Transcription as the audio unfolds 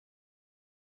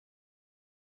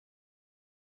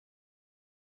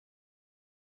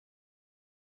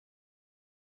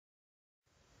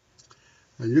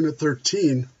Unit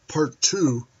 13, Part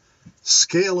 2,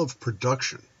 Scale of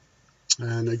Production.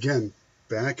 And again,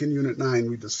 back in Unit 9,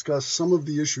 we discussed some of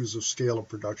the issues of scale of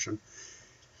production.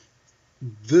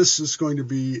 This is going to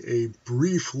be a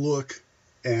brief look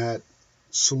at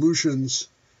solutions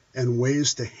and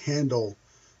ways to handle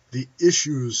the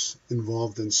issues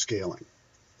involved in scaling.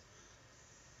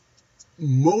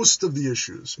 Most of the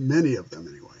issues, many of them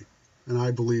anyway, and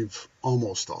I believe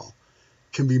almost all,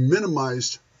 can be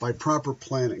minimized by proper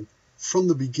planning from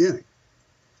the beginning.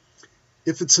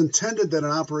 If it's intended that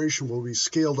an operation will be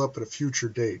scaled up at a future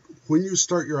date, when you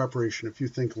start your operation, if you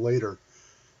think later,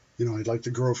 I'd like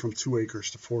to grow from 2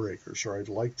 acres to 4 acres, or I'd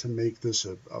like to make this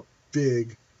a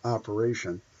big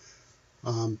operation,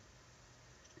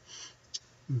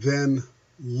 then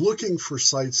looking for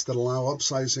sites that allow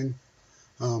upsizing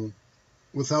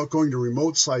without going to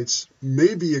remote sites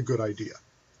may be a good idea.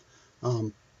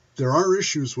 There are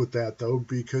issues with that, though,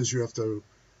 because you have to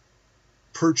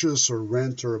purchase or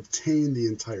rent or obtain the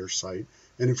entire site.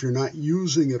 And if you're not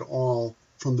using it all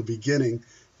from the beginning,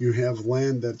 you have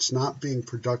land that's not being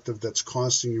productive that's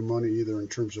costing you money either in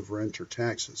terms of rent or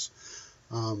taxes.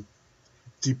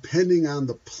 Depending on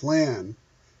the plan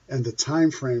and the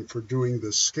time frame for doing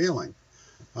this scaling,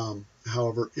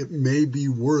 however, it may be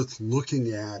worth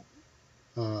looking at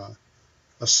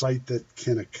a site that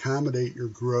can accommodate your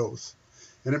growth.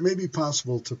 And it may be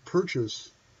possible to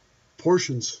purchase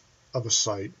portions of a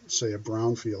site, say a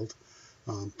brownfield,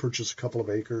 purchase a couple of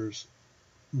acres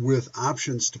with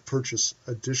options to purchase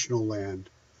additional land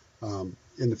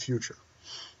in the future.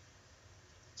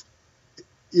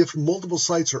 If multiple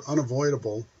sites are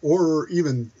unavoidable or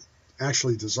even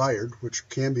actually desired, which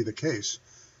can be the case,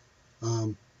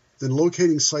 then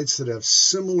locating sites that have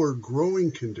similar growing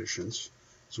conditions,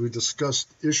 as we discussed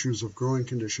issues of growing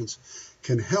conditions,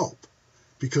 can help.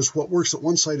 Because what works at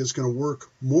one site is going to work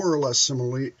more or less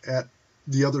similarly at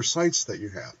the other sites that you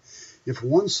have. If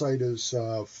one site is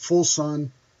full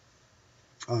sun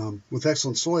with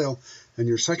excellent soil, and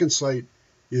your second site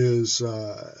is,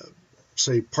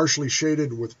 say, partially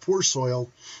shaded with poor soil,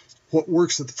 what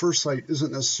works at the first site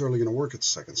isn't necessarily going to work at the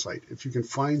second site. If you can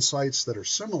find sites that are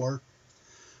similar,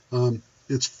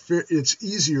 it's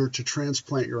easier to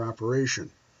transplant your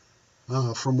operation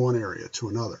from one area to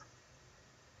another.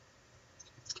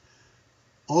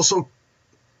 Also,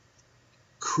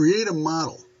 create a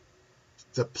model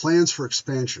that plans for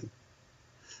expansion.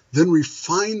 Then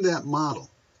refine that model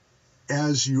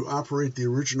as you operate the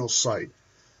original site.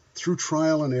 Through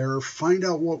trial and error, find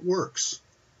out what works.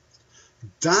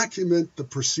 Document the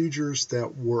procedures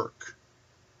that work.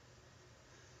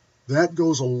 That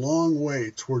goes a long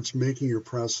way towards making your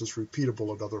process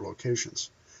repeatable at other locations.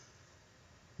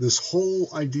 This whole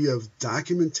idea of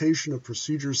documentation of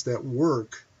procedures that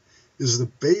work is the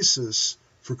basis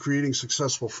for creating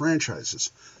successful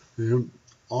franchises.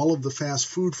 All of the fast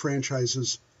food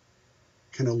franchises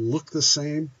kind of look the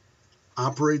same,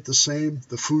 operate the same,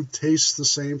 the food tastes the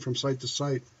same from site to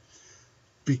site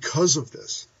because of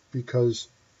this, because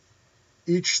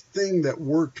each thing that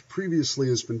worked previously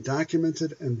has been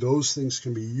documented and those things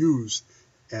can be used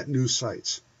at new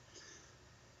sites.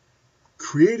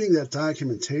 Creating that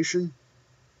documentation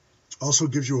also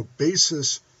gives you a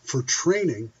basis for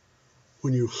training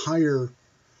when you hire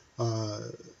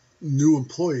new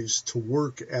employees to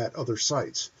work at other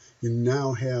sites. You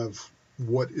now have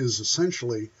what is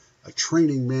essentially a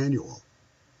training manual.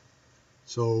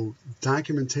 So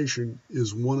documentation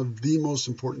is one of the most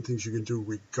important things you can do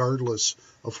regardless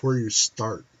of where you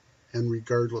start and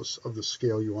regardless of the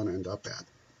scale you want to end up at.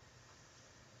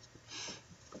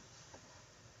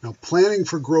 Now, planning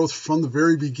for growth from the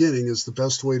very beginning is the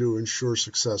best way to ensure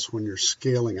success when you're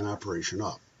scaling an operation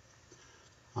up.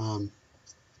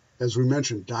 As we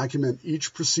mentioned, document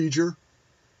each procedure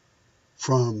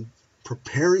from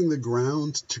preparing the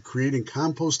ground to creating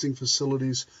composting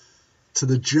facilities to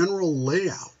the general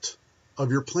layout of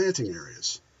your planting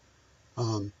areas.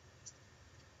 How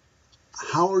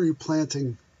are you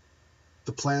planting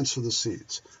the plants or the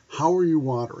seeds? How are you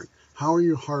watering? How are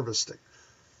you harvesting?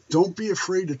 Don't be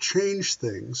afraid to change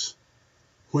things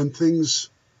when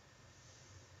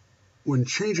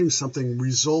changing something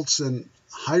results in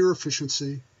higher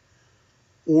efficiency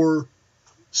or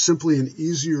simply an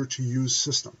easier to use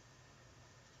system.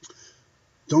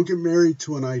 Don't get married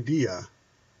to an idea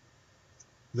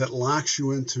that locks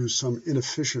you into some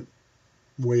inefficient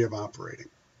way of operating.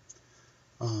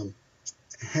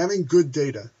 Having good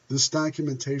data, this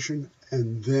documentation,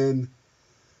 and then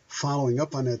following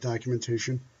up on that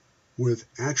documentation with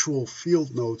actual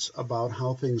field notes about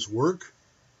how things work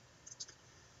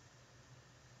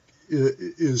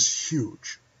is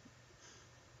huge.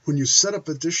 when you set up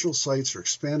additional sites or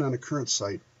expand on a current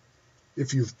site,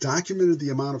 if you've documented the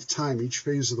amount of time each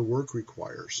phase of the work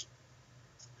requires,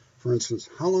 for instance,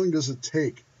 how long does it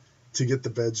take to get the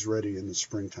beds ready in the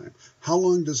springtime? How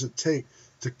long does it take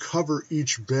to cover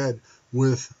each bed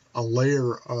with a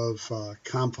layer of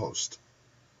compost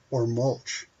or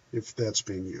mulch, if that's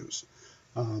being used?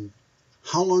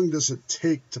 How long does it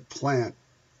take to plant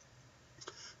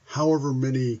however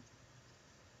many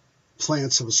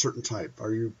plants of a certain type?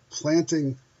 Are you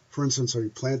planting, for instance, are you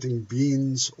planting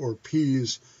beans or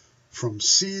peas from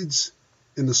seeds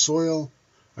in the soil?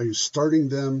 Are you starting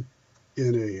them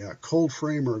in a cold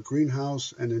frame or a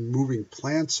greenhouse and then moving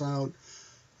plants out?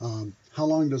 How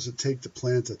long does it take to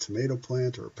plant a tomato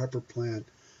plant or a pepper plant?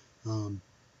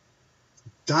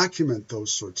 Document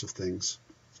those sorts of things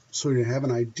so you have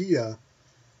an idea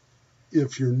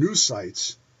if your new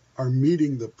sites are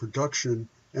meeting the production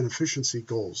and efficiency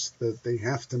goals that they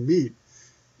have to meet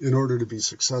in order to be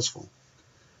successful.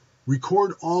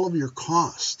 Record all of your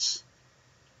costs,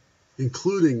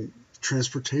 including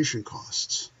transportation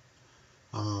costs,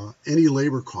 any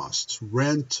labor costs,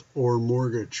 rent or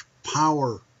mortgage,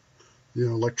 power,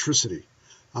 electricity,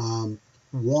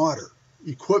 water,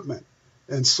 equipment,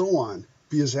 and so on.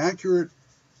 Be as accurate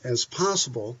as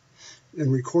possible in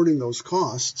recording those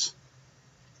costs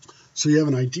so you have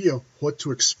an idea what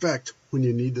to expect when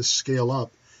you need to scale up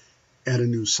at a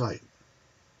new site.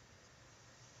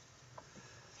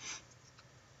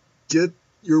 Get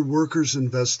your workers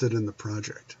invested in the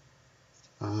project.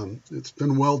 It's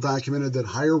been well documented that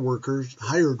hired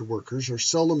workers are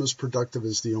seldom as productive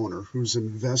as the owner who's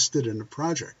invested in a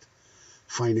project,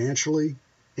 financially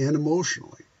and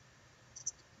emotionally.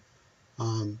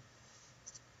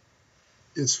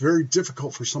 It's very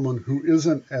difficult for someone who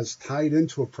isn't as tied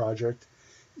into a project,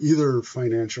 either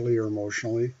financially or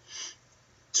emotionally,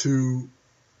 to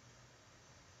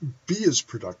be as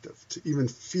productive, to even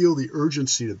feel the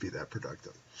urgency to be that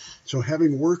productive. So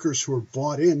having workers who are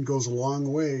bought in goes a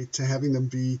long way to having them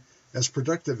be as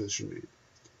productive as you need.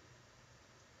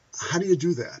 How do you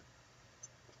do that?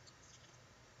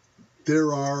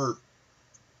 There are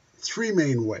three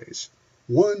main ways.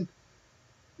 One,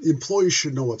 the employees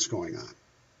should know what's going on.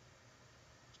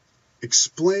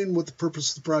 Explain what the purpose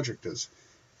of the project is.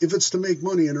 If it's to make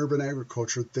money in urban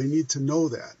agriculture, they need to know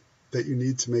that you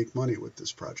need to make money with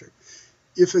this project.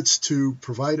 If it's to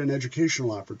provide an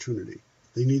educational opportunity,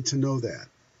 they need to know that.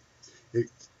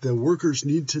 The workers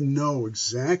need to know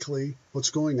exactly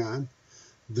what's going on.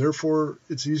 Therefore,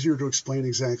 it's easier to explain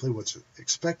exactly what's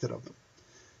expected of them.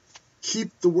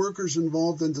 Keep the workers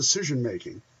involved in decision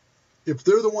making. If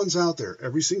they're the ones out there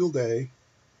every single day,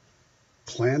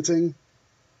 planting,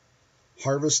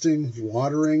 harvesting,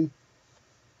 watering,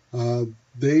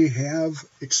 they have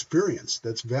experience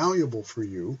that's valuable for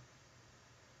you,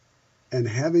 and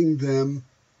having them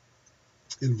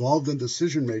involved in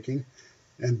decision making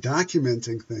and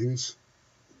documenting things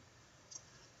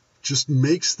just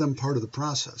makes them part of the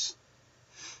process.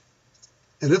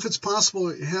 And if it's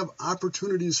possible, have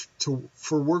opportunities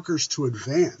for workers to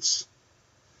advance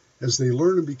as they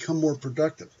learn and become more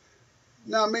productive.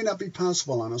 Now, it may not be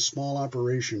possible on a small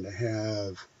operation to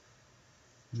have,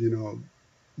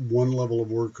 one level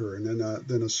of worker and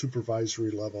then a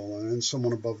supervisory level and then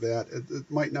someone above that.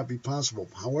 It might not be possible.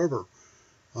 However,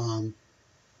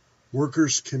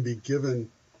 workers can be given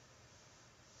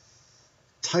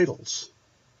titles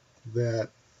that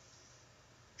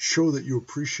show that you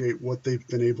appreciate what they've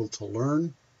been able to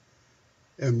learn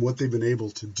and what they've been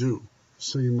able to do.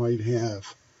 So you might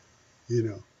have,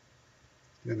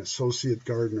 an associate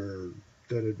gardener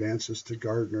that advances to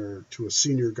gardener, to a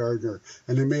senior gardener,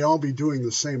 and they may all be doing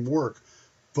the same work,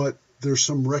 but there's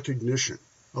some recognition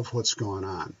of what's going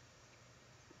on.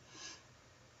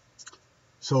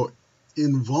 So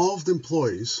involved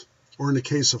employees, or in the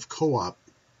case of co-op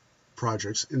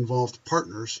projects, involved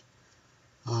partners,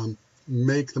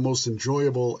 make the most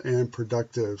enjoyable and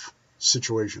productive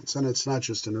situations. And it's not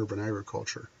just in urban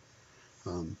agriculture.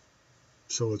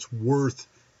 So it's worth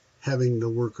having the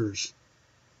workers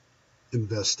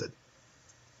invested.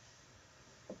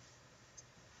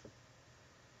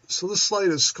 So this slide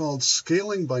is called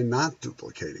Scaling by Not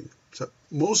Duplicating. So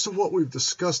most of what we've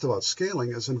discussed about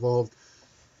scaling has involved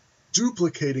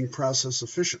duplicating process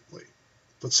efficiently.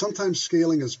 But sometimes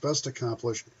scaling is best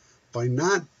accomplished by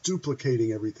not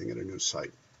duplicating everything at a new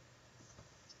site.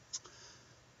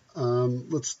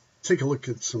 Let's take a look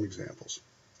at some examples.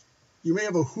 You may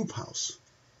have a hoop house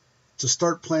to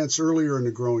start plants earlier in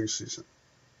the growing season.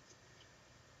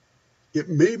 It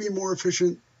may be more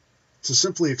efficient to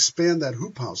simply expand that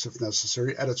hoop house if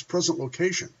necessary at its present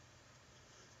location.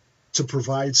 to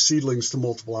provide seedlings to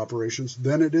multiple operations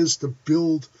than it is to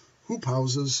build hoop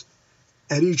houses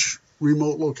at each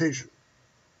remote location.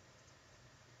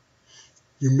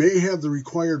 You may have the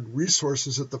required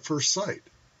resources at the first site,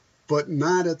 but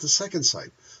not at the second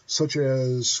site, such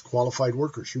as qualified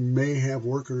workers. You may have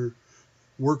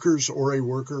workers or a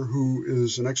worker who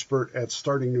is an expert at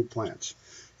starting new plants.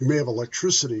 You may have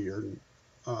electricity or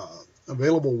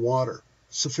available water,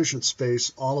 sufficient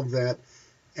space, all of that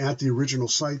at the original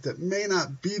site that may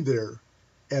not be there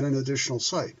at an additional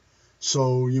site.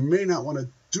 So you may not want to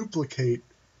duplicate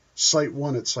site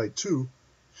 1 at site 2,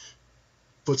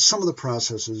 but some of the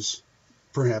processes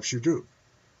perhaps you do.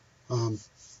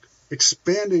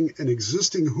 Expanding an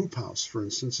existing hoop house, for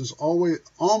instance, is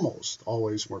almost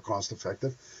always more cost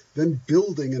effective than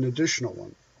building an additional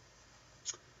one.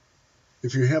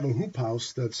 If you have a hoop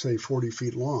house that's, say, 40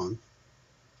 feet long,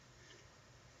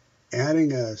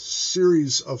 adding a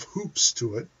series of hoops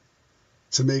to it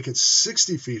to make it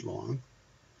 60 feet long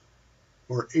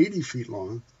or 80 feet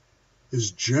long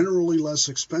is generally less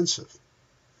expensive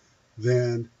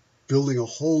than building a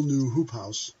whole new hoop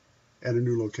house at a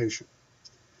new location.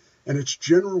 And it's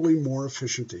generally more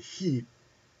efficient to heat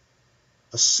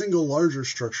a single larger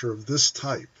structure of this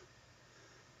type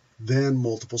than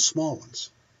multiple small ones.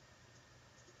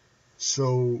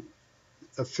 So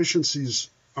efficiencies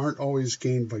aren't always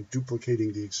gained by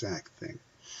duplicating the exact thing.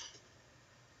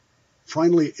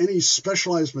 Finally, any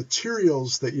specialized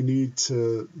materials that you need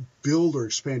to build or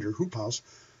expand your hoop house,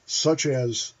 such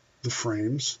as the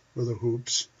frames or the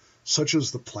hoops, such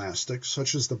as the plastic,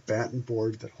 such as the batten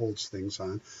board that holds things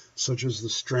on, such as the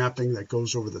strapping that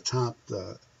goes over the top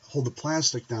to hold the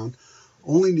plastic down,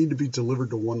 only need to be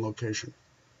delivered to one location.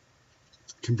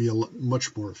 It can be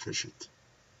much more efficient.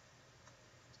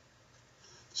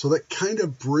 So that kind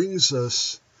of brings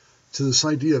us to this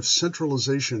idea of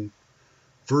centralization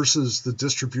versus the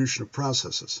distribution of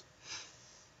processes.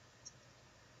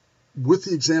 With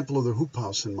the example of the hoop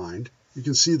house in mind, you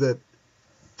can see that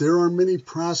there are many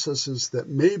processes that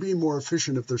may be more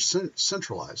efficient if they're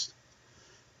centralized.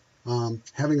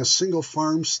 Having a single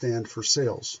farm stand for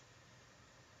sales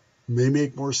may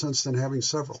make more sense than having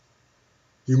several.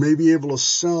 You may be able to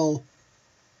sell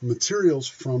materials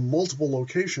from multiple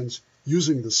locations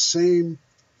using the same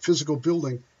physical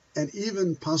building and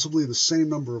even possibly the same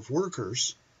number of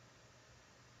workers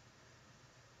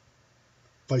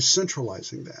by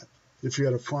centralizing that. If you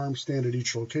had a farm stand at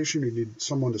each location, you need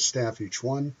someone to staff each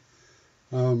one.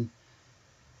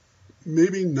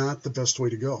 Maybe not the best way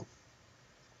to go.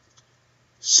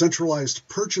 Centralized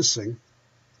purchasing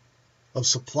of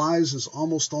supplies is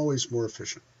almost always more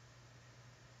efficient.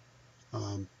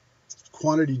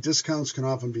 Quantity discounts can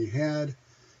often be had,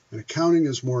 and accounting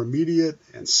is more immediate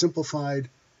and simplified.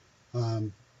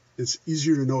 It's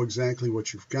easier to know exactly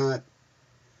what you've got.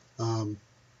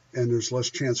 And there's less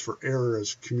chance for error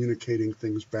as communicating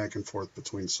things back and forth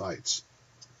between sites.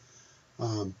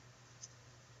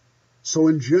 So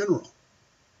in general,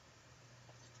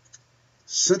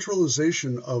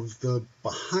 centralization of the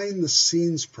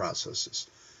behind-the-scenes processes,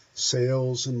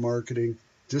 sales and marketing,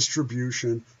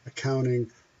 distribution, accounting,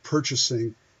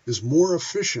 purchasing, is more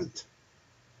efficient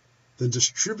than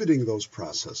distributing those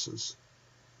processes,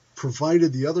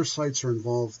 provided the other sites are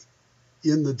involved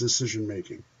in the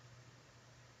decision-making.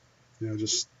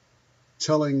 Just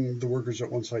telling the workers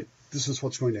at one site, this is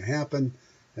what's going to happen,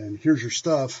 and here's your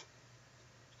stuff,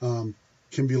 can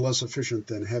be less efficient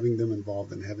than having them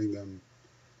involved and having them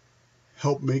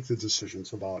help make the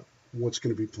decisions about what's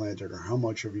going to be planted or how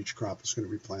much of each crop is going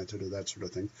to be planted or that sort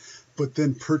of thing. But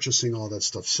then purchasing all that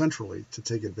stuff centrally to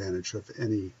take advantage of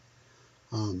any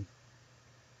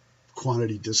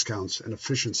quantity discounts and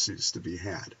efficiencies to be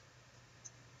had.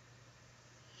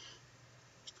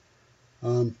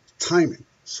 Timing,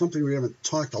 something we haven't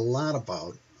talked a lot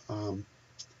about,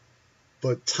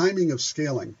 but timing of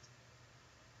scaling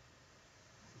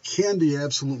can be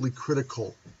absolutely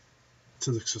critical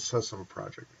to the success of a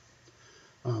project.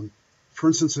 For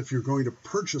instance, if you're going to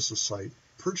purchase a site,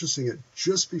 purchasing it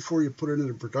just before you put it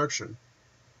into production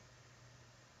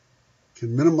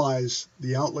can minimize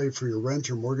the outlay for your rent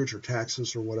or mortgage or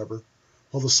taxes or whatever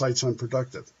while the site's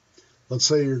unproductive. Let's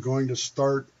say you're going to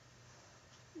start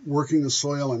working the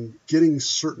soil and getting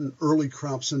certain early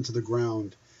crops into the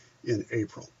ground in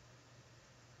April.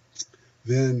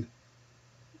 Then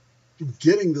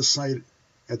getting the site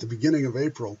at the beginning of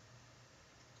April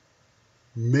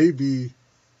may be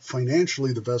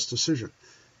financially the best decision.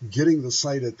 Getting the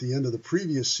site at the end of the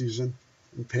previous season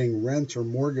and paying rent or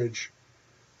mortgage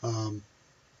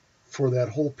for that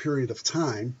whole period of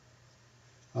time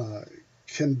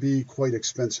can be quite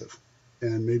expensive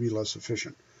and maybe less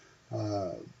efficient.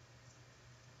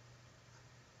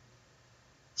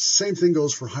 Same thing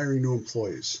goes for hiring new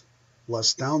employees.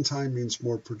 Less downtime means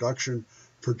more production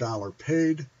per dollar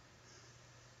paid.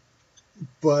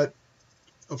 But,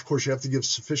 of course, you have to give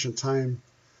sufficient time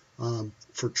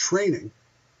for training,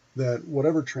 that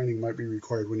whatever training might be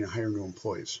required when you hire new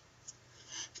employees.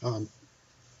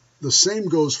 The same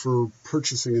goes for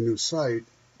purchasing a new site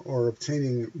or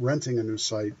renting a new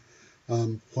site.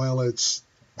 While it's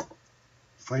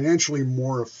financially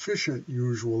more efficient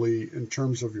usually in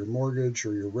terms of your mortgage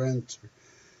or your rent,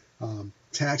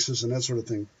 taxes and that sort of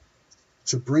thing,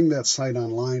 to bring that site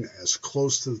online as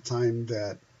close to the time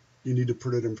that you need to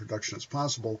put it in production as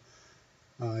possible,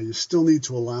 you still need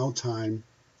to allow time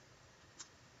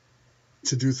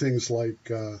to do things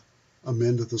like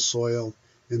amend the soil,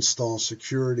 install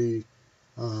security,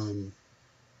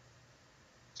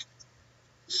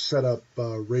 set up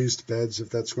raised beds if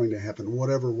that's going to happen,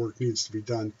 whatever work needs to be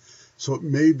done. So it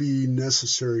may be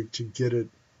necessary to get it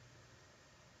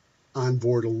on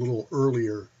board a little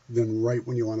earlier than right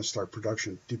when you want to start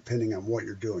production, depending on what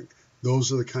you're doing.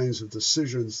 Those are the kinds of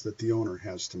decisions that the owner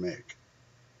has to make.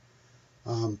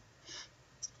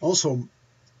 Also,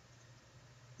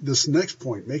 this next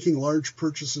point, making large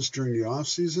purchases during the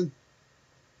off-season,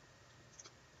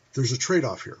 there's a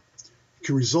trade-off here. It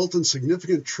can result in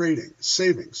significant trading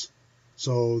savings.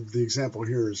 So the example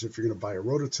here is if you're going to buy a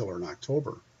rototiller in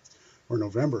October or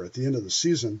November at the end of the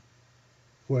season,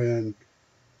 when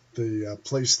the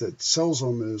place that sells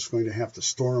them is going to have to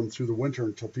store them through the winter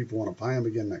until people want to buy them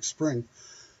again next spring,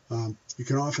 you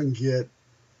can often get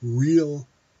real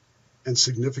and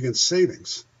significant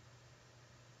savings.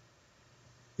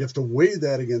 You have to weigh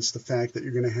that against the fact that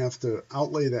you're going to have to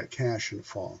outlay that cash in the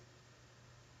fall.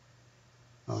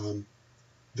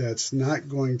 That's not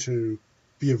going to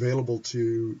be available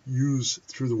to use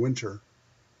through the winter,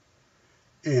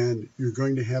 and you're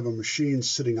going to have a machine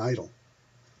sitting idle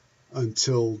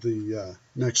until the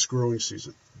next growing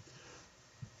season.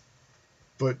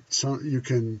 But you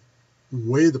can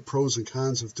weigh the pros and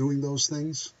cons of doing those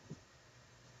things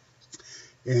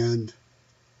and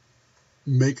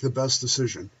make the best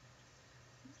decision.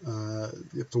 You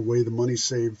have to weigh the money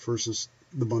saved versus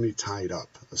the money tied up,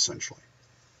 essentially.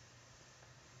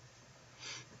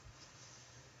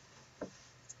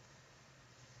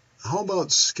 How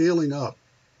about scaling up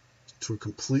to a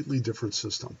completely different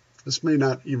system? This may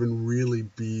not even really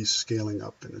be scaling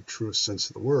up in the truest sense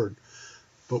of the word,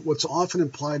 but what's often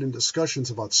implied in discussions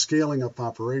about scaling up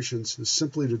operations is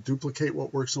simply to duplicate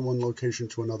what works in one location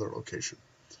to another location.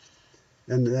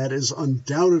 And that is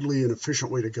undoubtedly an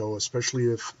efficient way to go, especially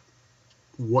if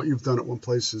what you've done at one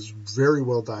place is very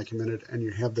well documented and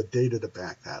you have the data to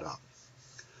back that up.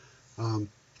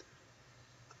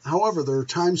 However, there are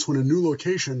times when a new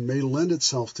location may lend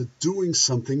itself to doing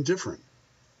something different.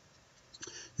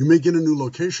 You may get a new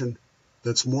location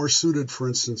that's more suited, for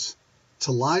instance,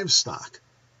 to livestock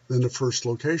than the first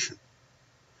location.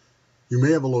 You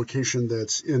may have a location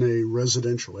that's in a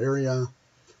residential area.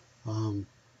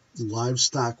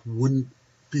 Livestock wouldn't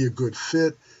be a good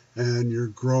fit, and you're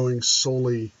growing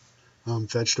solely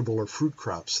vegetable or fruit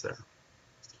crops there.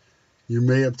 You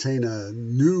may obtain a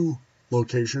new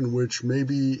location which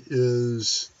maybe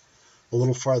is a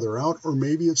little farther out, or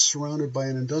maybe it's surrounded by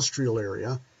an industrial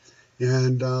area,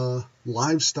 and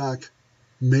livestock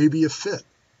may be a fit.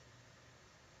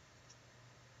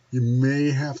 You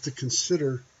may have to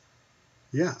consider,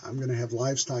 I'm going to have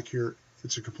livestock here.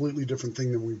 It's a completely different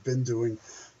thing than we've been doing,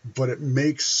 but it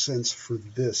makes sense for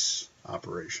this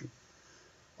operation.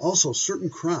 Also, certain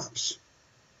crops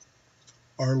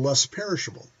are less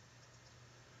perishable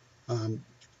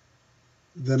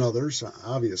than others,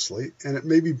 obviously, and it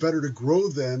may be better to grow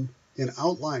them in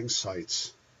outlying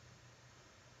sites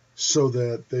so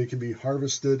that they can be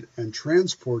harvested and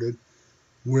transported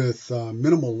with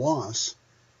minimal loss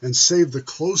and save the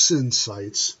close-in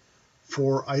sites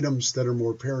for items that are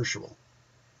more perishable.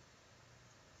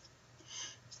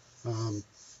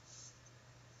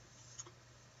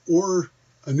 Or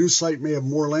a new site may have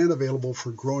more land available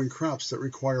for growing crops that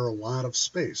require a lot of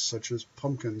space, such as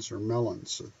pumpkins or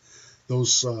melons,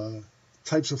 those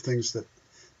types of things that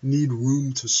need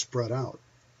room to spread out.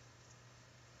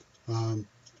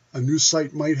 A new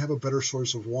site might have a better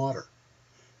source of water,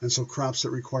 and so crops that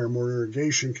require more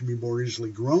irrigation can be more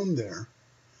easily grown there,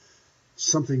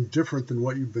 something different than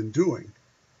what you've been doing.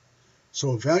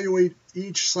 So evaluate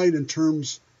each site in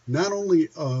terms not only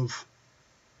of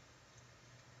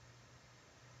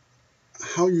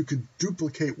how you could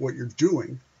duplicate what you're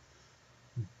doing,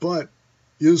 but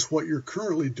is what you're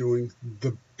currently doing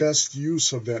the best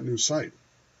use of that new site?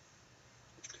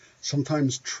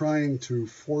 Sometimes trying to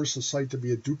force a site to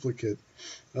be a duplicate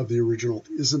of the original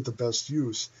isn't the best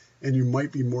use, and you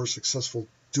might be more successful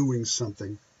doing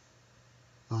something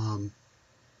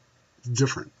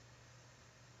different.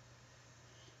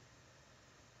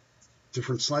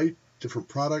 Different site, different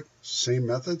product, same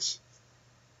methods.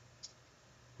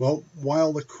 Well,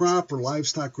 while the crop or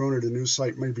livestock grown at a new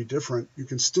site may be different, you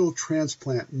can still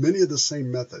transplant many of the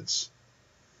same methods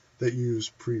that you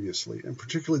used previously, and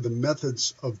particularly the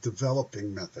methods of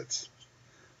developing methods.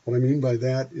 What I mean by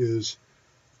that is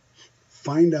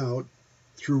find out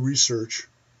through research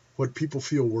what people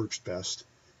feel works best,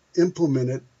 implement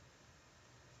it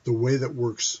the way that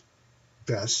works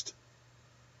best,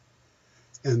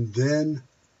 and then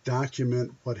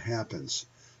document what happens.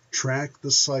 Track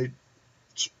the site's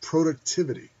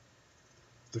productivity,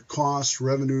 the cost,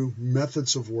 revenue,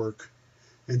 methods of work,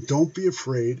 and don't be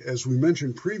afraid, as we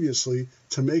mentioned previously,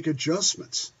 to make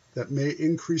adjustments that may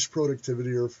increase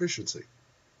productivity or efficiency.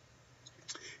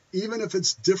 Even if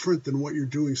it's different than what you're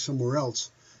doing somewhere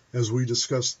else, as we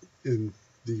discussed in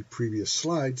the previous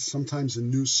slide, sometimes a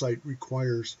new site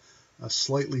requires a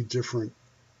slightly different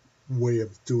way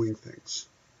of doing things.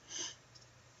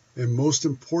 And most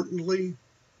importantly,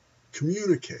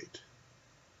 communicate.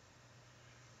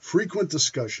 Frequent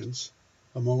discussions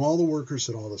among all the workers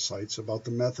at all the sites about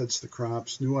the methods, the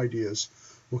crops, new ideas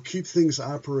will keep things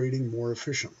operating more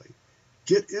efficiently.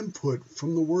 Get input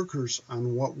from the workers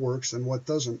on what works and what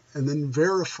doesn't, and then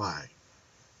verify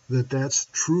that that's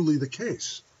truly the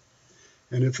case.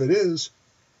 And if it is,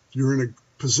 you're in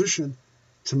a position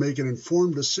to make an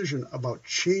informed decision about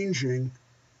changing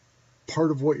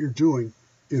part of what you're doing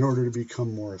in order to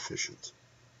become more efficient.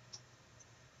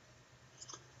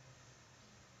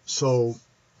 So,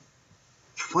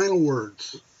 final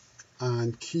words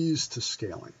on keys to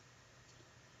scaling.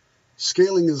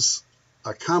 Scaling is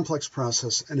a complex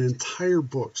process, and entire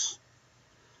books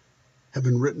have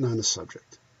been written on the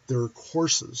subject. There are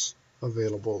courses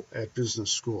available at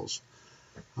business schools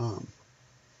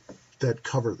that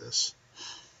cover this.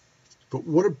 But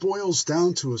what it boils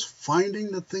down to is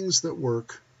finding the things that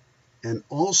work and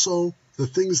also the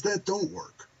things that don't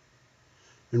work,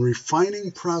 and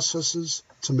refining processes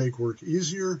to make work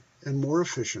easier and more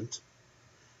efficient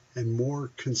and more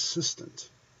consistent.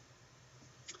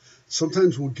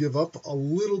 Sometimes we'll give up a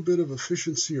little bit of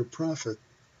efficiency or profit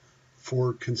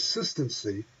for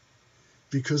consistency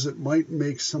because it might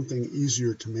make something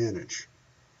easier to manage.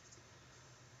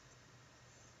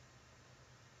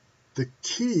 The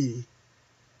key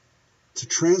to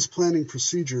transplanting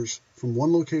procedures from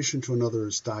one location to another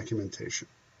is documentation.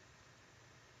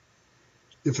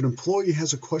 If an employee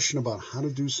has a question about how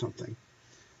to do something,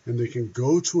 and they can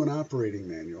go to an operating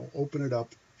manual, open it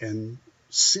up, and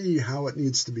see how it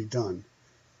needs to be done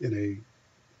in a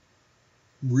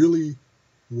really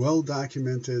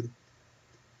well-documented,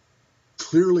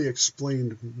 clearly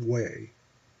explained way,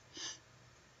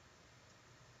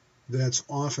 that's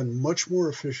often much more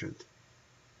efficient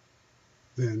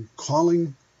than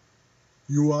calling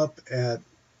you up at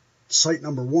site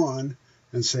number 1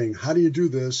 and saying, how do you do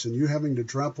this? And you having to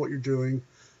drop what you're doing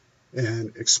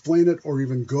and explain it, or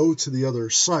even go to the other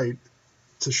site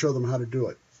to show them how to do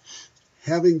it.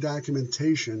 Having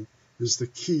documentation is the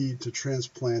key to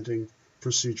transplanting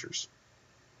procedures.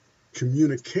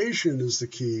 Communication is the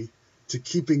key to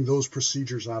keeping those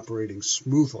procedures operating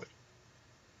smoothly.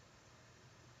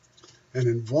 And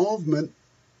employee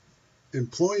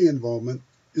involvement,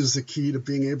 is the key to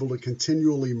being able to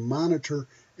continually monitor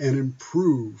and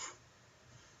improve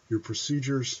your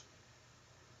procedures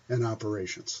and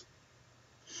operations.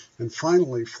 And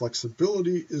finally,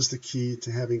 flexibility is the key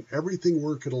to having everything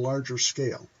work at a larger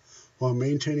scale while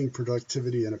maintaining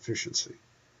productivity and efficiency.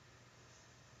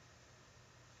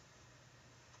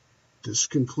 This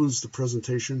concludes the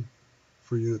presentation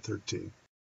for Unit 13.